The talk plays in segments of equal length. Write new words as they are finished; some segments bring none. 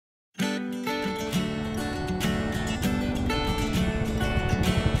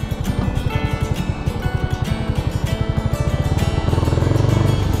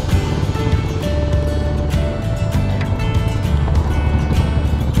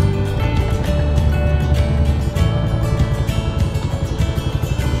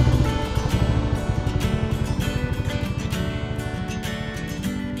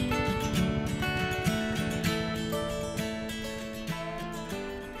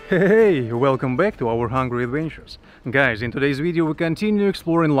Hey, welcome back to our hungry adventures. Guys, in today's video we continue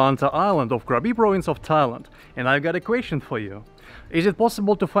exploring Lanta Island of Krabi province of Thailand, and I've got a question for you. Is it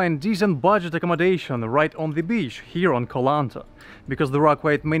possible to find decent budget accommodation right on the beach here on Koh Lanta? Because there are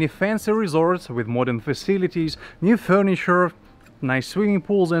quite many fancy resorts with modern facilities, new furniture, nice swimming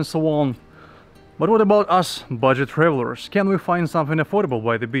pools and so on. But what about us, budget travelers? Can we find something affordable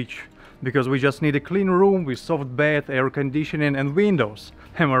by the beach? Because we just need a clean room with soft bed, air conditioning and windows.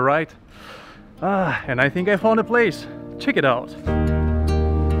 Am I right? And I think I found a place. Check it out.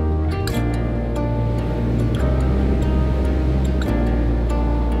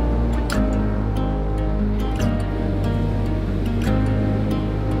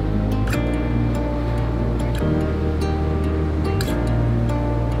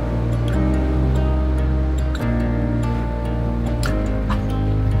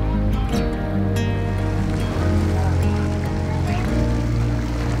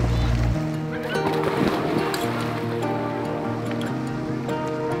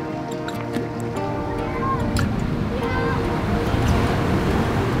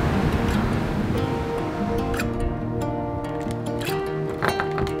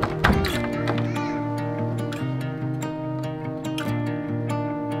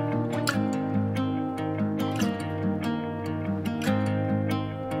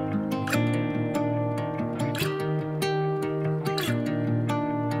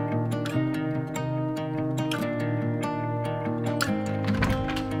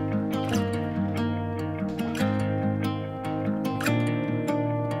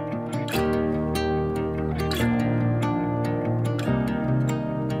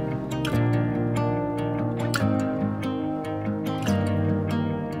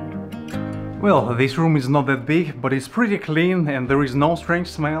 Well, this room is not that big, but it's pretty clean and there is no strange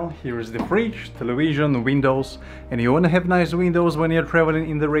smell. Here is the fridge, television, windows, and you wanna have nice windows when you're traveling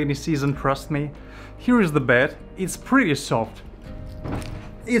in the rainy season, trust me. Here is the bed. It's pretty soft.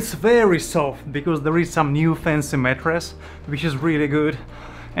 It's very soft because there is some new fancy mattress, which is really good.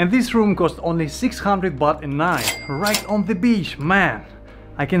 And this room cost only 600 baht a night, right on the beach, man.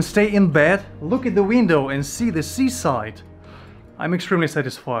 I can stay in bed, look at the window and see the seaside. I'm extremely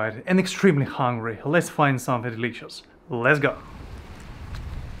satisfied and extremely hungry. Let's find something delicious. Let's go!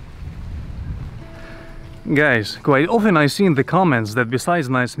 Guys, quite often I see in the comments that besides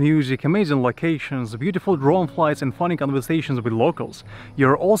nice music, amazing locations, beautiful drone flights and funny conversations with locals,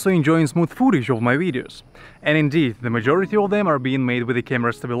 you're also enjoying smooth footage of my videos. And indeed, the majority of them are being made with a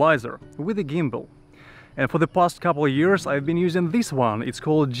camera stabilizer, with a gimbal. And for the past couple of years I've been using this one. It's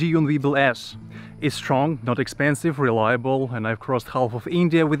called Gimbal S. It's strong, not expensive, reliable, and I've crossed half of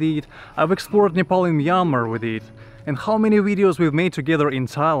India with it. I've explored Nepal and Myanmar with it. And how many videos we've made together in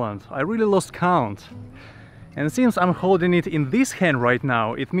Thailand, I really lost count. And since I'm holding it in this hand right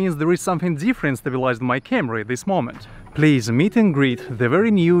now, it means there is something different stabilized in my camera at this moment. Please meet and greet the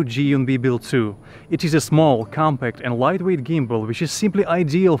very new Gimbal 2. It is a small, compact and lightweight gimbal which is simply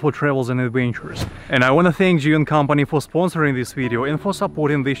ideal for travels and adventures. And I want to thank Gion Company for sponsoring this video and for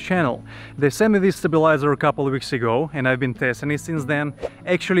supporting this channel. They sent me this stabilizer a couple of weeks ago and I've been testing it since then.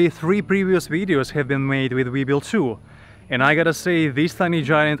 Actually, 3 previous videos have been made with Gimbal 2. And I gotta say, this tiny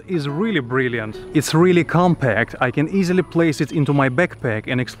giant is really brilliant. It's really compact, I can easily place it into my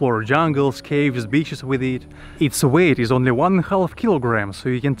backpack and explore jungles, caves, beaches with it. Its weight is only 1.5 kilograms, so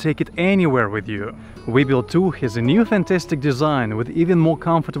you can take it anywhere with you. Gimbal 2 has a new fantastic design with even more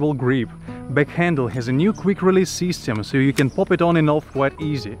comfortable grip. Back handle has a new quick release system, so you can pop it on and off quite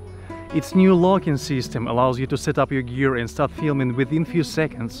easy. Its new locking system allows you to set up your gear and start filming within few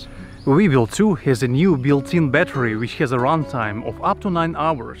seconds. Gimbal 2 has a new built-in battery which has a runtime of up to 9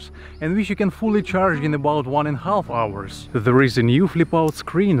 hours and which you can fully charge in about 1.5 hours. There is a new flip-out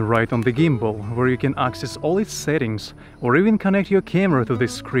screen right on the gimbal where you can access all its settings or even connect your camera to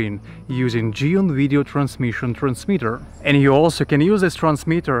this screen using Gion Video Transmission Transmitter. And you also can use this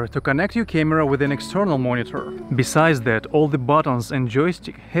transmitter to connect your camera with an external monitor. Besides that, all the buttons and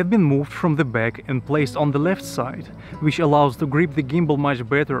joystick have been moved from the back and placed on the left side, which allows to grip the gimbal much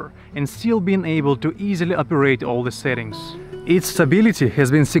better and still being able to easily operate all the settings. Its stability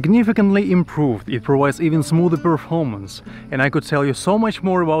has been significantly improved, it provides even smoother performance, and I could tell you so much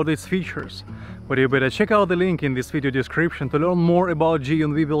more about its features. But you better check out the link in this video description to learn more about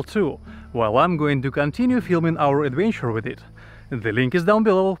Gimbal 2, while I'm going to continue filming our adventure with it. The link is down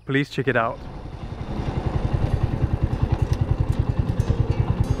below, please check it out.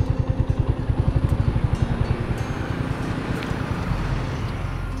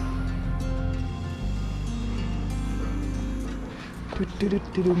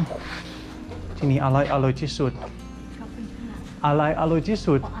ที่นี่อะไรอร่อยที่สุดอะไรอร่อยที่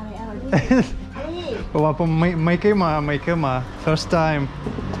สุด เพราะว่าผมไม่เคยมา first time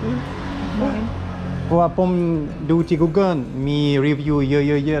เพราะว่าผมดูที่ Google มีรีวิวเ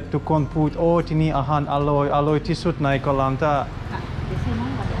ยอะๆทุกคนพูดโอ้ที่นี่อาหารอร่อยที่สุดในโกลันตา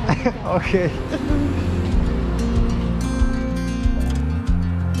โอเค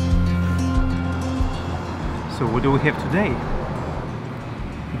So what do we have today?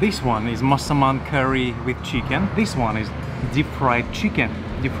 This one is massaman curry with chicken. This one is deep fried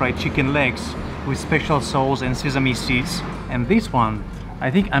chicken legs with special sauce and sesame seeds. And this one,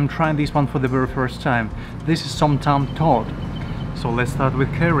 I think I'm trying this one for the very first time. This is somtam tod. So let's start with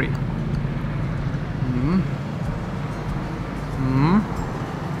curry.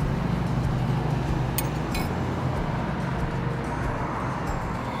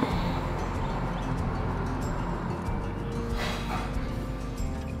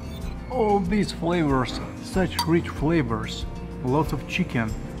 All these flavors, such rich flavors, lots of chicken,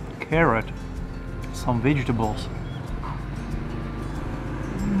 carrot, some vegetables.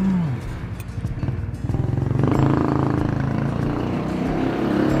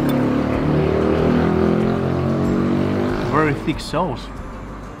 Very thick sauce.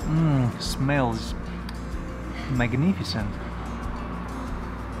 Smells magnificent.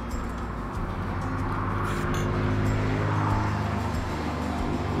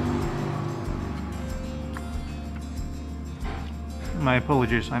 My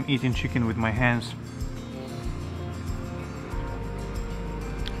apologies, I'm eating chicken with my hands.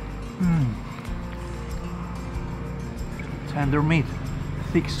 Tender meat,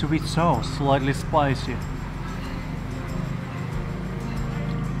 thick sweet sauce, slightly spicy.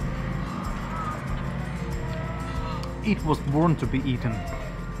 It was born to be eaten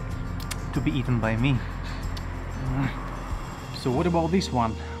by me. So what about this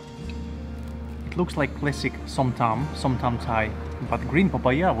one? It looks like classic somtam Thai, but green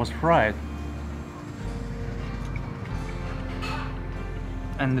papaya was fried.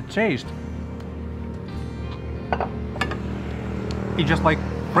 And the taste, it's just like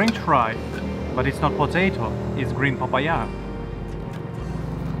French fry, but it's not potato, it's green papaya.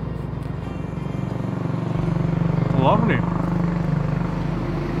 Lovely.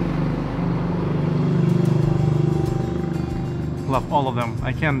 Love all of them.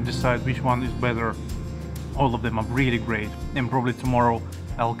 I can't decide which one is better. All of them are really great, and probably tomorrow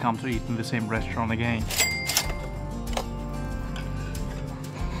I'll come to eat in the same restaurant again.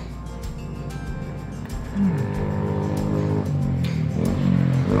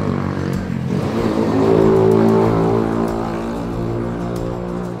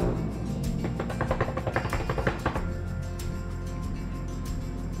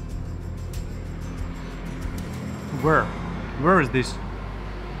 Where is this?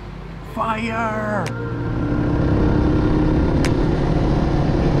 Fire!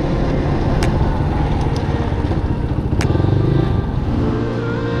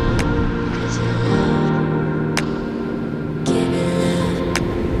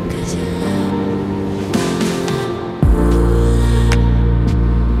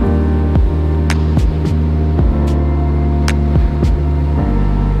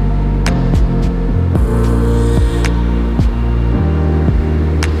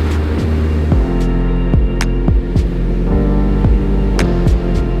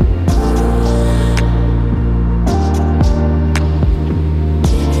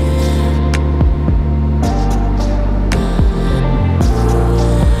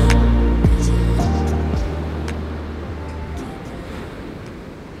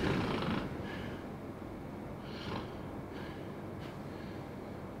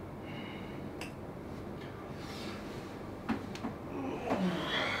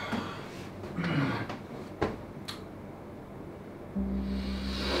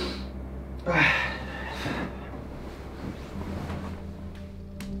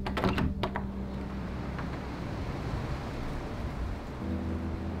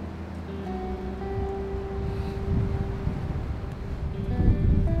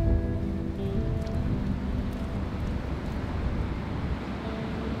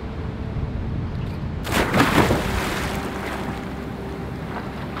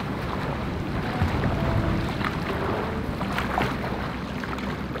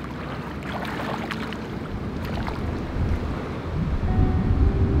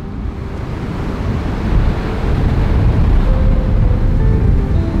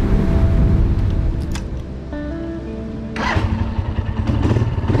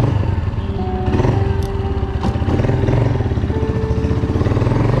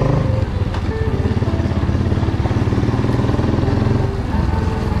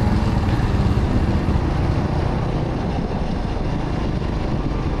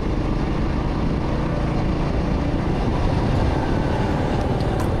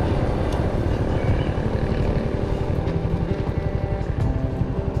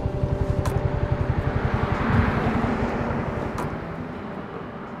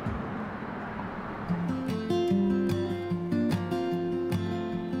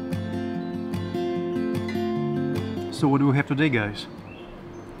 So what do we have today, guys?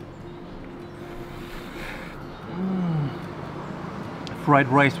 Fried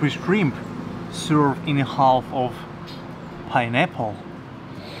rice with shrimp, served in a half of pineapple.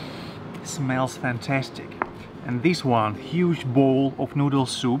 Smells fantastic. And this one, huge bowl of noodle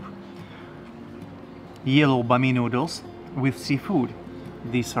soup, yellow bami noodles with seafood.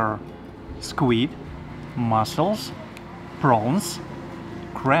 These are squid, mussels, prawns,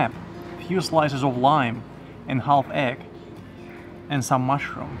 crab, few slices of lime, and half egg, and some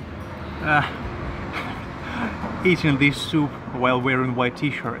mushroom. Eating this soup while wearing white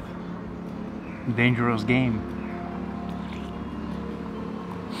t-shirt. Dangerous game.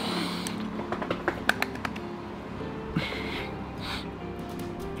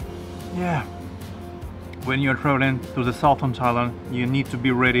 Yeah. When you're traveling to the southern Thailand, you need to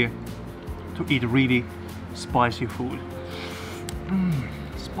be ready to eat really spicy food.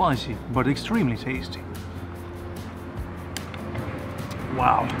 Spicy, but extremely tasty.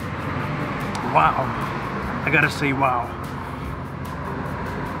 Wow. Wow. I gotta say wow.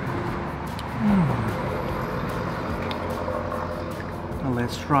 Now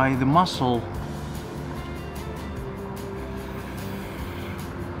let's try the mussel.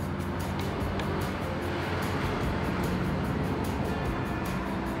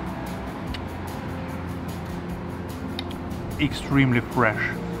 Extremely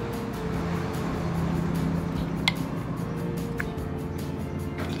fresh.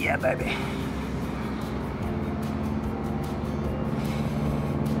 Yeah, baby.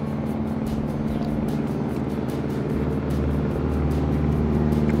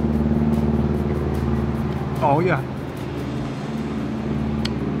 Oh yeah.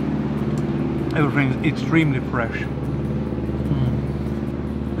 Everything is extremely fresh.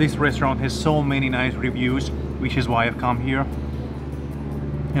 This restaurant has so many nice reviews, which is why I've come here.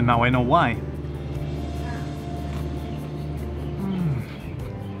 And now I know why.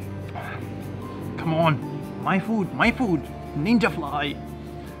 Come on, my food, ninja fly.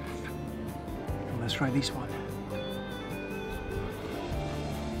 Let's try this one.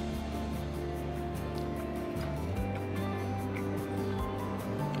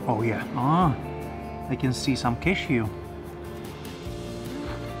 Oh yeah, I can see some cashew.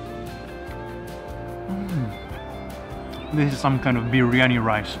 This is some kind of biryani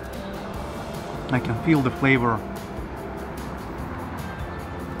rice. I can feel the flavor.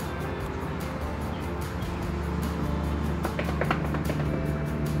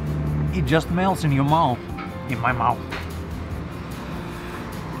 It just melts in your mouth, in my mouth.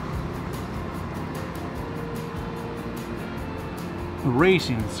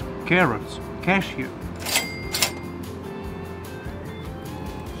 Raisins, carrots, cashew.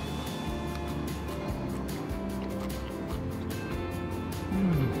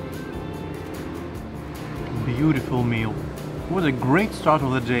 Beautiful meal. What a great start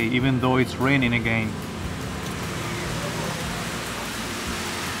of the day, even though it's raining again.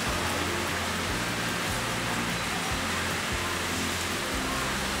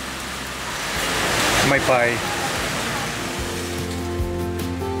 My pie.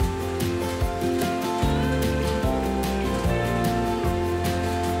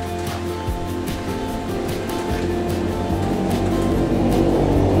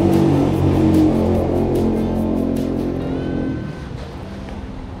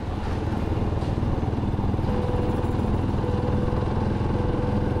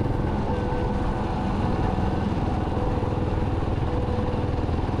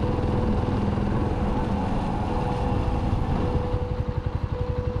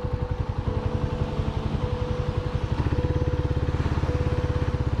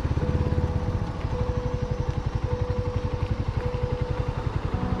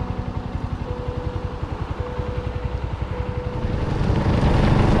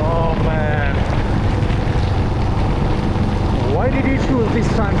 This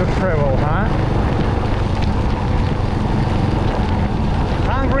time to travel, huh?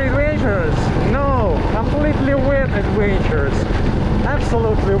 Hungry adventures? No, completely wet adventures.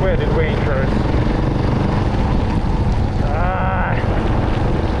 Absolutely wet adventures.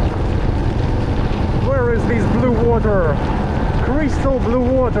 Where is this blue water? Crystal blue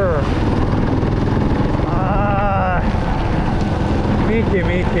water.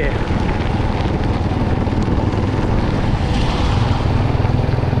 Mickey.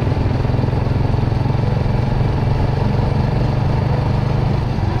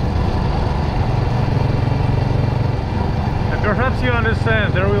 Perhaps you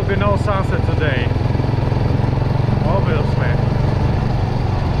understand there will be no sunset today. Obviously.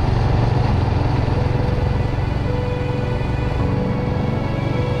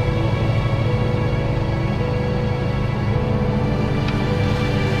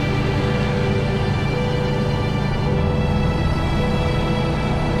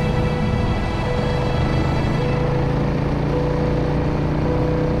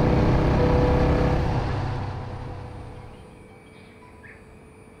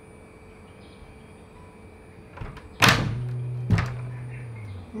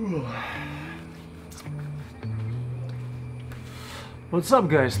 What's up,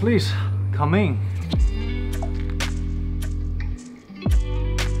 guys? Please come in.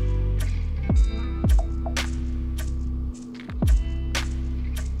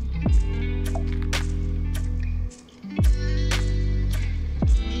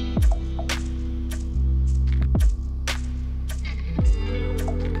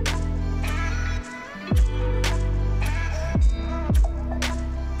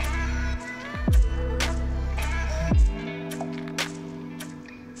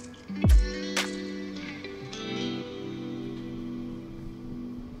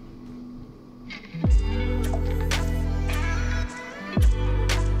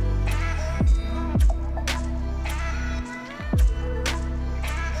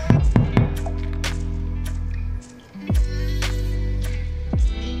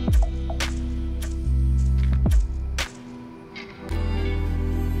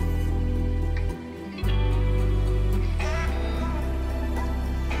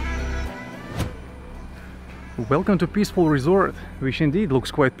 Welcome to Peaceful Resort, which indeed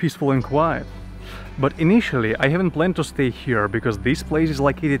looks quite peaceful and quiet. But initially I haven't planned to stay here because this place is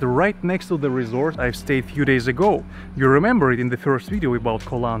located right next to the resort I've stayed a few days ago. You remember it in the first video about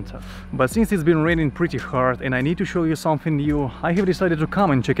Koh Lanta. But since it's been raining pretty hard and I need to show you something new, I have decided to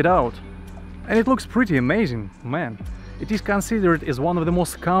come and check it out. And it looks pretty amazing, man. It is considered as one of the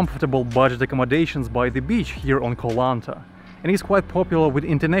most comfortable budget accommodations by the beach here on Koh Lanta. And it's quite popular with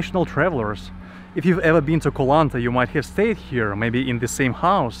international travelers. If you've ever been to Koh Lanta, you might have stayed here, maybe in the same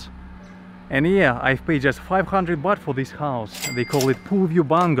house. And yeah, I've paid just 500 baht for this house. They call it Pool View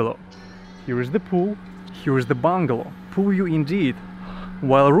Bungalow. Here is the pool, here is the bungalow. Pool view indeed.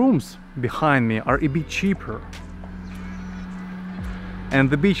 While rooms behind me are a bit cheaper. And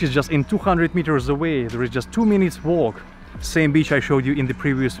the beach is just in 200 meters away. There is just 2 minutes walk. Same beach I showed you in the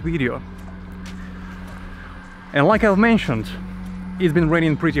previous video. And like I've mentioned, it's been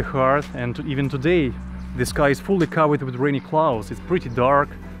raining pretty hard, and even today the sky is fully covered with rainy clouds. It's pretty dark,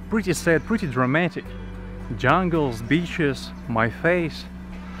 pretty sad, pretty dramatic. Jungles, beaches, my face.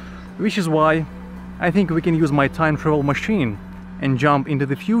 Which is why I think we can use my time travel machine and jump into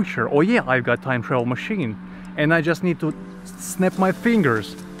the future. Oh yeah, I've got time travel machine, and I just need to snap my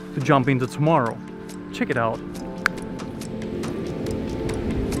fingers to jump into tomorrow. Check it out.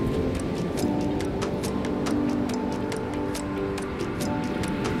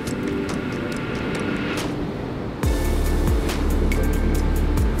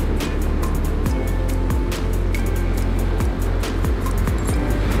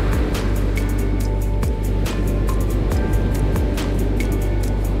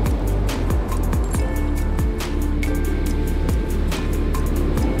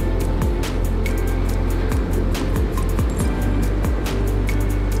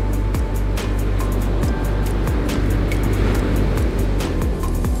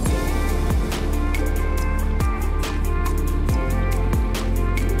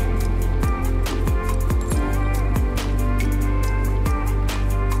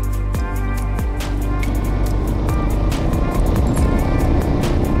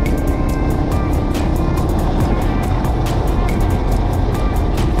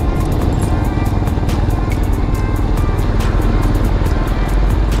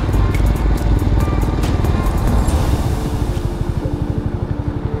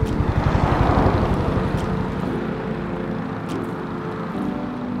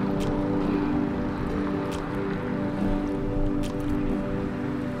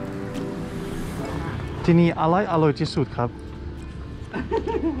ที่นี่อะไรอร่อยที่สุดครับ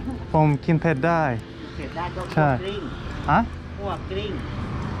ผมกินเผ็ดได้ เผ็ดได้ก็ ใช่ กลิ้ง ฮะ คั่วกลิ้ง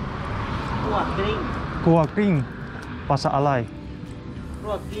คั่วกลิ้ง กัวกลิ้งภาษาอะไร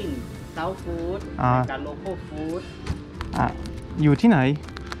คั่วกลิ้งเซาฟู้ด อ่า กับโลโก้ฟู้ด อ่ะอยู่ที่ไหน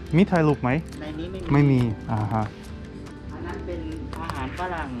มีถ่ายรูปไหม ในนี้ ไม่มีอ่าฮะ อันนั้นเป็นอาหารฝ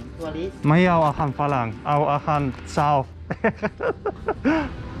รั่งทัวริสต์ ไม่เอาอาหารฝรั่งเอาอาหารซาว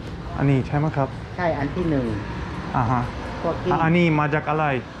อันนี้ใช่ไหมครับ ใช่อันที่หนึ่ง อ่าฮะ คั่วกลิ้ง อันนี้มาจากอะไร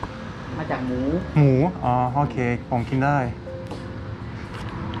มาจากหมู หมูอ๋อโอเคผมกินได้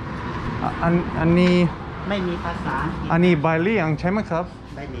อ่ะอันนี้ ไม่มีภาษาอังกฤษ อันนี้ใบเลี่ยงใช่ไหมครับ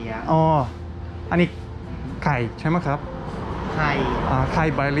ใบเหลียง อ๋ออันนี้ไข่ใช่ไหมครับ ไข่ ไข่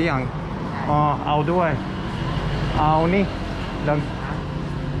ใบเลี่ยงอ๋อเอาด้วยเอานี่แล้ว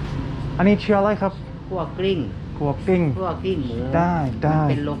อันนี้ชื่ออะไรครับ คั่วกลิ้ง กัวกิ้ง คั่วกลิ้งหมู ได้ได้ มัน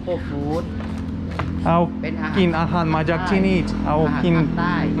เป็นโลโก้ฟู้ด เอา เป็นอาหาร กินอาหารมาจากที่นี่เอา อาหาร กิน ภาคใ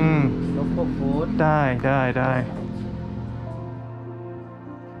ต้ ม โลโก้ฟู้ด ได้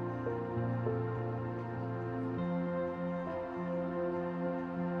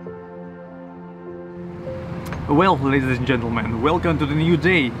Well, ladies and gentlemen, welcome to the new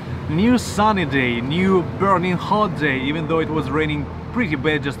day. New sunny day, new burning hot day. Even though it was raining pretty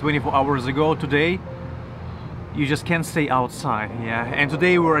bad just 24 hours ago, today you just can't stay outside, yeah. And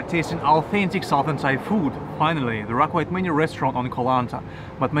today we're tasting authentic Southern Thai food. Finally, there are quite many restaurants on Koh Lanta,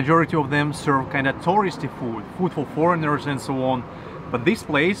 but majority of them serve kind of touristy food for foreigners and so on. But this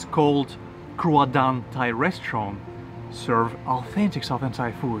place called Koh Lanta Thai restaurant serve authentic Southern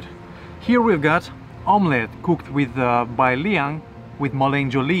Thai food. Here we've got omelette cooked with by Liang with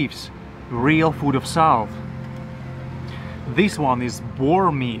malenjo leaves, real food of South. This one is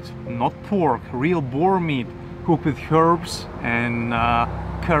boar meat, not pork, real boar meat, cooked with herbs and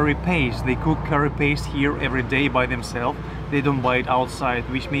curry paste. They cook curry paste here every day by themselves. They don't buy it outside,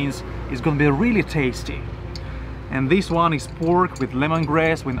 which means it's gonna be really tasty. And this one is pork with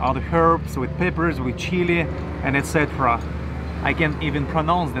lemongrass, with other herbs, with peppers, with chili, and etc. I can't even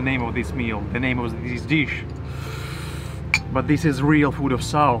pronounce the name of this meal, the name of this dish. But this is real food of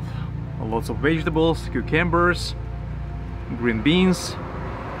South. Lots of vegetables, cucumbers, green beans,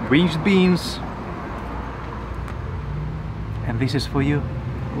 winged beans. And this is for you.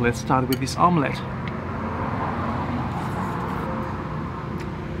 Let's start with this omelette.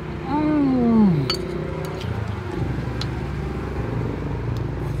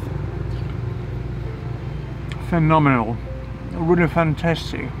 Phenomenal, really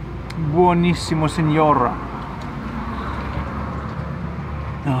fantastic, buonissimo signora.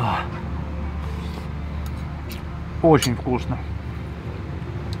 Очень вкусно,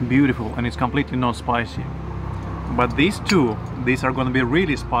 beautiful, and it's completely not spicy. But these are gonna be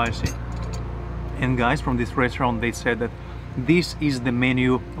really spicy. And guys from this restaurant, they said that this is the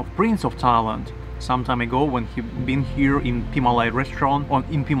menu of Prince of Thailand. Some time ago, when he been here in Pimalai restaurant,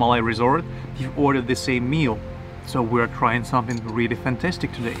 in Pimalai resort, he ordered the same meal. So we're trying something really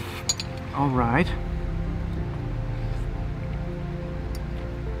fantastic today. All right.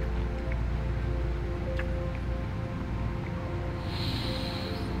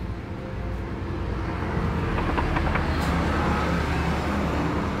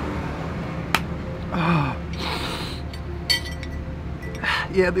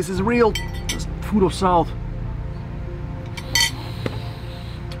 Yeah, this is real food of South.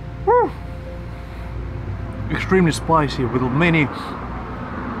 Woo. Extremely spicy with many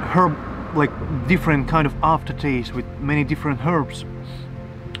herb, like different kind of aftertaste with many different herbs.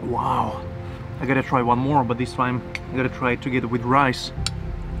 Wow, I gotta try one more, but this time I gotta try it together with rice.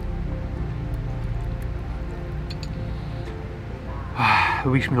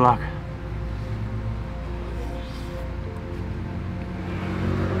 Wish me luck.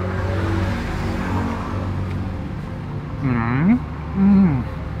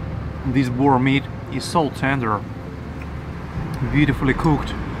 This boar meat is so tender, beautifully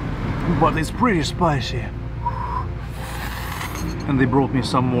cooked, but it's pretty spicy. And they brought me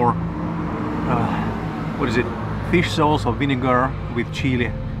some more, what is it, fish sauce or vinegar with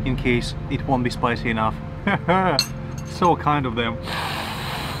chili, in case it won't be spicy enough. So kind of them.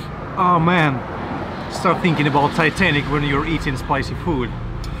 Oh man, start thinking about Titanic when you're eating spicy food.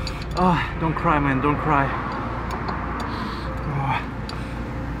 Don't cry, man, don't cry.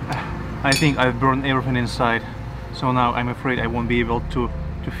 I think I've burned everything inside, so now I'm afraid I won't be able to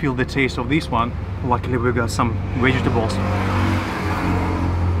feel the taste of this one. Luckily we got some vegetables.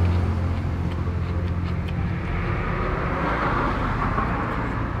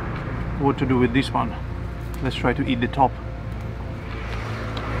 What to do with this one? Let's try to eat the top.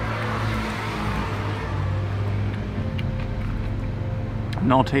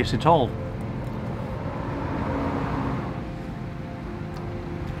 No taste at all.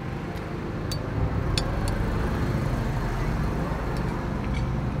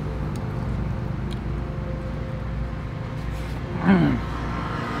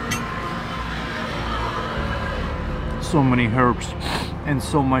 So many herbs and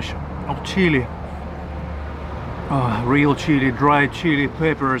so much of chili. Real chili, dried chili,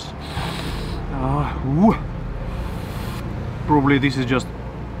 peppers. Probably this is just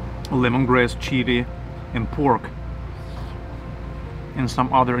lemongrass, chili and pork and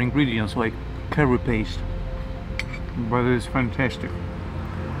some other ingredients like curry paste, but it's fantastic.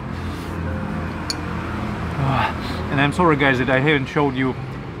 And I'm sorry guys that I haven't showed you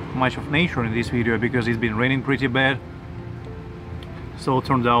much of nature in this video because it's been raining pretty bad. So it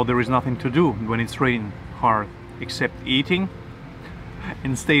turned out there is nothing to do when it's raining hard except eating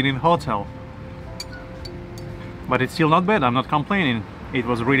and staying in hotel. But it's still not bad, I'm not complaining. It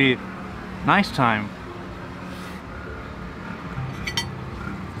was really nice time.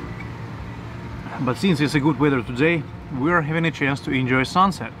 But since it's a good weather today, we're having a chance to enjoy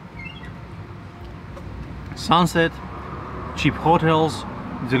sunset. sunset, cheap hotels,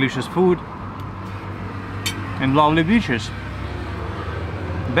 delicious food, and lovely beaches.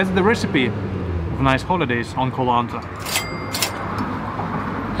 That's the recipe of nice holidays on Koh Lanta.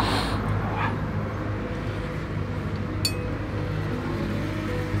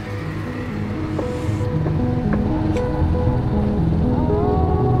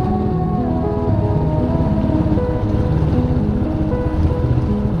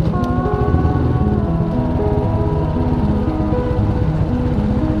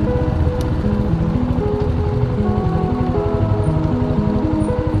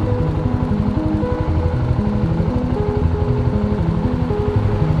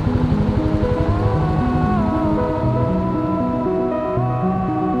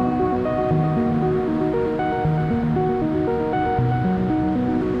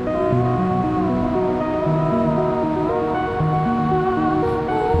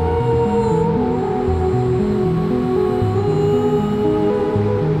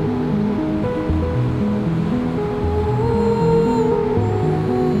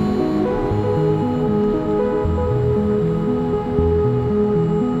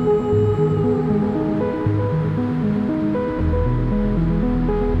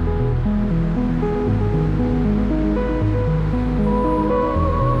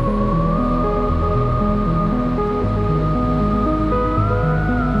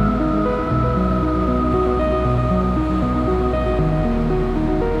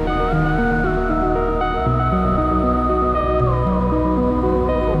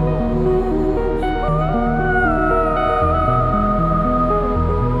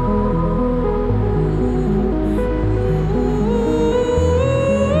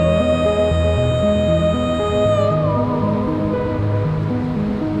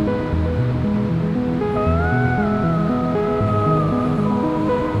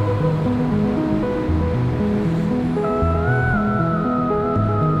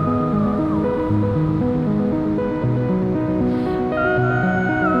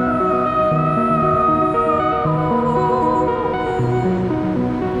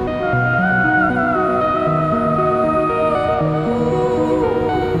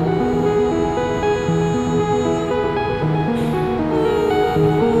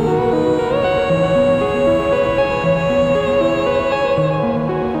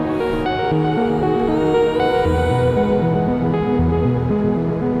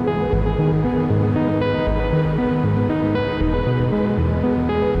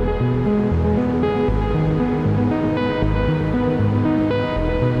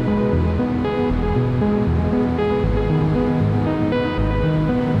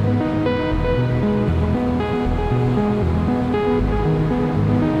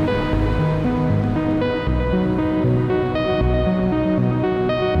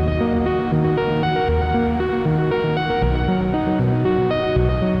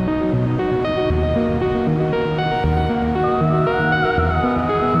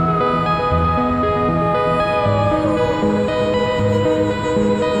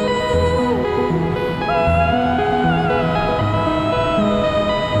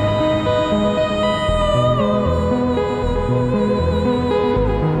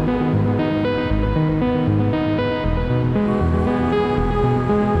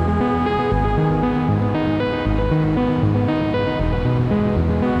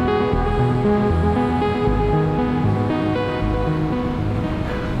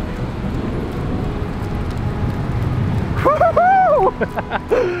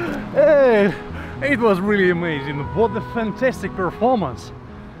 Hey, it was really amazing. What a fantastic performance.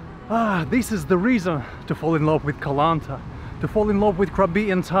 This is the reason to fall in love with Koh Lanta, to fall in love with Krabi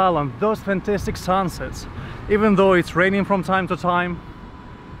in Thailand, those fantastic sunsets. Even though it's raining from time to time,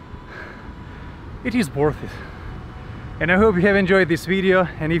 it is worth it. And I hope you have enjoyed this video,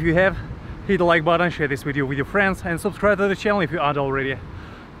 and if you have, hit the like button, share this video with your friends, and subscribe to the channel if you aren't already.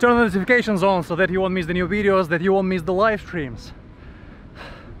 Turn the notifications on so that you won't miss the new videos, that you won't miss the live streams.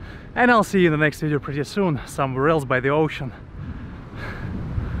 And I'll see you in the next video pretty soon, somewhere else by the ocean.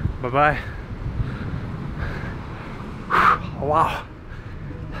 Bye bye. Wow.